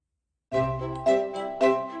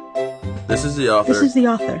This is the author. This is the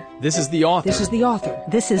author. This is the author. This is the author.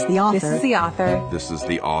 This is the author. This is the author. This is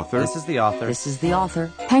the author. This is the author. This is the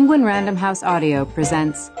author. Penguin Random House Audio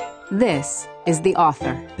presents This is the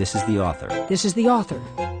Author. This is the author. This is the author.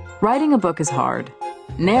 Writing a book is hard.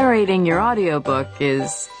 Narrating your audiobook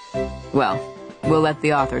is, well, we'll let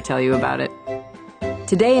the author tell you about it.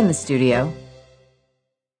 Today in the studio...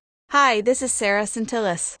 Hi, this is Sarah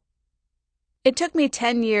Sentilles. It took me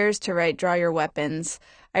 10 years to write Draw Your Weapons.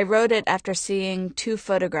 I wrote it after seeing 2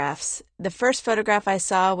 photographs. The first photograph I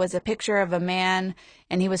saw was a picture of a man,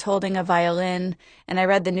 and he was holding a violin, and I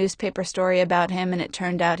read the newspaper story about him, and it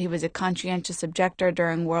turned out he was a conscientious objector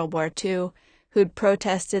during World War II who'd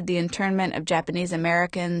protested the internment of Japanese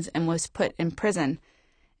Americans and was put in prison.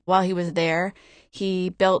 While he was there, he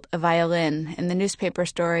built a violin, and the newspaper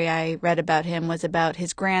story I read about him was about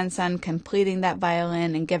his grandson completing that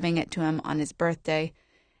violin and giving it to him on his birthday.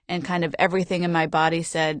 And kind of everything in my body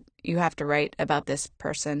said, you have to write about this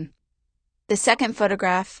person. The second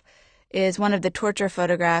photograph is one of the torture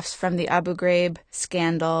photographs from the Abu Ghraib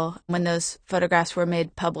scandal when those photographs were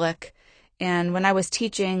made public. And when I was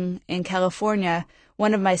teaching in California,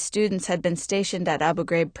 one of my students had been stationed at Abu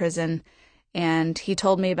Ghraib prison, and he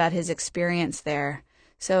told me about his experience there.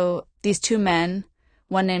 So these 2 men,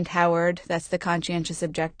 one named Howard, that's the conscientious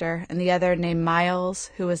objector, and the other named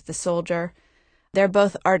Miles, who was the soldier. They're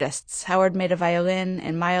both artists. Howard made a violin,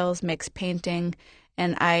 and Miles makes painting,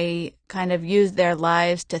 and I kind of used their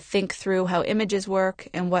lives to think through how images work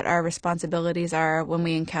and what our responsibilities are when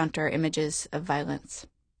we encounter images of violence.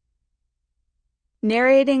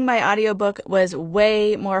 Narrating my audiobook was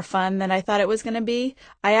way more fun than I thought it was going to be.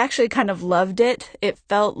 I actually kind of loved it. It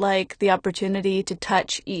felt like the opportunity to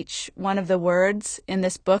touch each one of the words in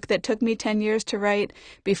this book that took me 10 years to write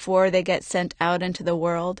before they get sent out into the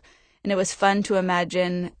world. And it was fun to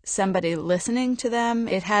imagine somebody listening to them.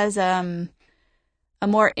 It has a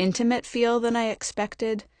more intimate feel than I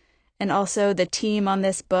expected. And also the team on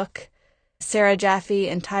this book, Sarah Jaffe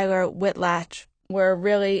and Tyler Whitlatch, were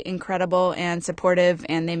really incredible and supportive,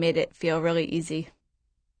 and they made it feel really easy.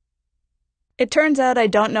 It turns out I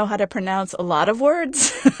don't know how to pronounce a lot of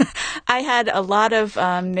words. I had a lot of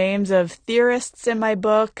names of theorists in my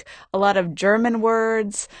book, a lot of German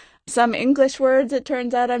words, some English words it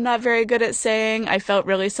turns out I'm not very good at saying. I felt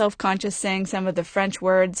really self-conscious saying some of the French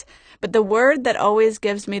words, but the word that always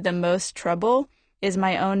gives me the most trouble is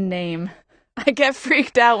my own name. I get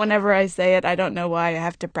freaked out whenever I say it. I don't know why. I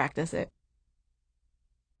have to practice it.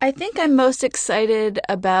 I think I'm most excited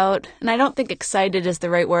about, and I don't think excited is the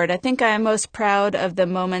right word, I think I'm most proud of the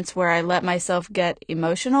moments where I let myself get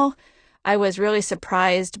emotional. I was really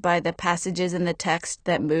surprised by the passages in the text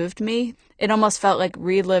that moved me. It almost felt like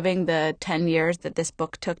reliving the 10 years that this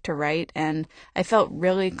book took to write, and I felt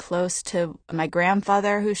really close to my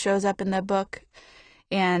grandfather who shows up in the book,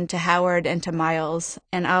 and to Howard and to Miles,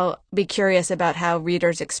 and I'll be curious about how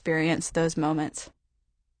readers experience those moments.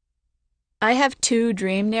 I have 2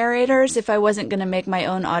 dream narrators if I wasn't going to make my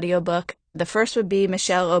own audiobook. The first would be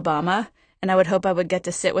Michelle Obama, and I would hope I would get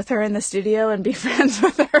to sit with her in the studio and be friends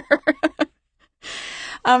with her.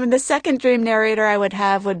 The second dream narrator I would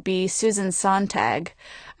have would be Susan Sontag.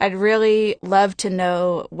 I'd really love to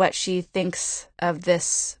know what she thinks of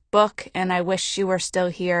this book, and I wish she were still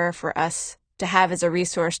here for us to have as a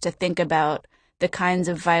resource to think about the kinds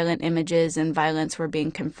of violent images and violence we're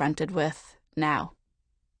being confronted with now.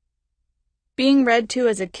 Being read to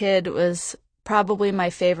as a kid was probably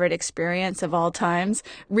my favorite experience of all times.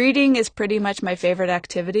 Reading is pretty much my favorite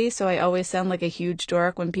activity, so I always sound like a huge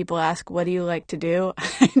dork when people ask, what do you like to do?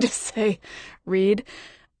 I just say, read.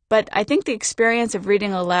 But I think the experience of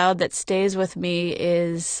reading aloud that stays with me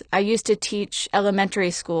is I used to teach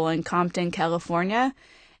elementary school in Compton, California,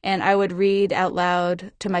 and I would read out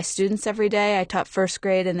loud to my students every day. I taught first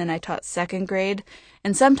grade and then I taught second grade.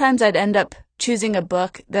 And sometimes I'd end up choosing a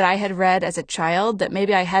book that I had read as a child that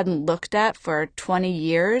maybe I hadn't looked at for 20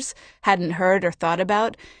 years, hadn't heard or thought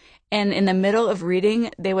about. And in the middle of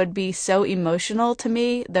reading, they would be so emotional to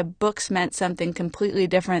me. The books meant something completely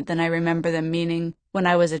different than I remember them meaning when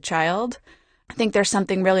I was a child. I think there's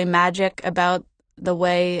something really magic about the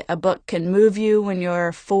way a book can move you when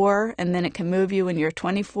you're 4, and then it can move you when you're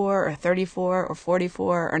 24 or 34 or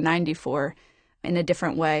 44 or 94 in a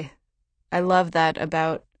different way. I love that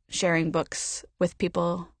about sharing books with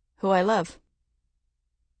people who I love.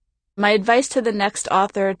 My advice to the next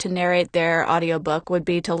author to narrate their audiobook would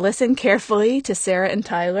be to listen carefully to Sarah and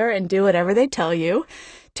Tyler and do whatever they tell you,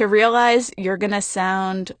 to realize you're going to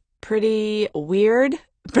sound pretty weird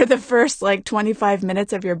for the first 25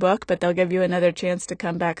 minutes of your book, but they'll give you another chance to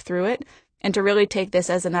come back through it. and to really take this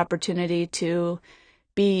as an opportunity to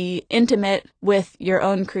be intimate with your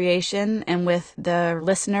own creation and with the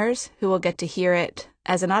listeners who will get to hear it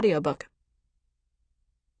as an audiobook.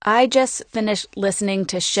 I just finished listening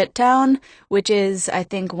to Shittown, which is, I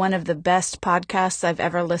think, one of the best podcasts I've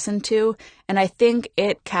ever listened to, and I think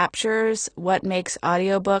it captures what makes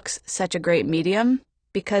audiobooks such a great medium,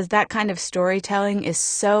 because that kind of storytelling is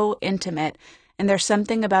so intimate, and there's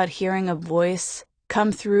something about hearing a voice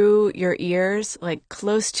come through your ears, like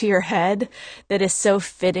close to your head, that is so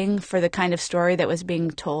fitting for the kind of story that was being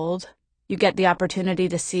told. You get the opportunity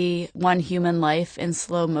to see one human life in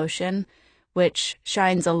slow motion, which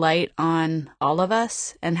shines a light on all of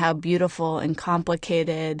us and how beautiful and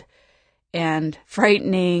complicated and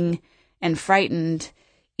frightening and frightened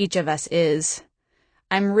each of us is.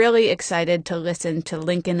 I'm really excited to listen to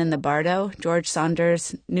Lincoln in the Bardo, George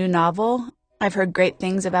Saunders' new novel. I've heard great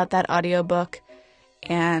things about that audiobook.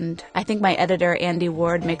 And I think my editor, Andy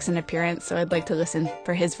Ward, makes an appearance, so I'd like to listen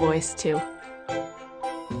for his voice, too.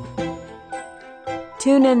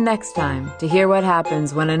 Tune in next time to hear what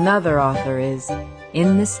happens when another author is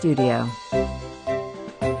in the studio.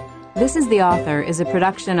 This is the Author is a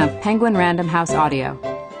production of Penguin Random House Audio.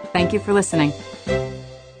 Thank you for listening.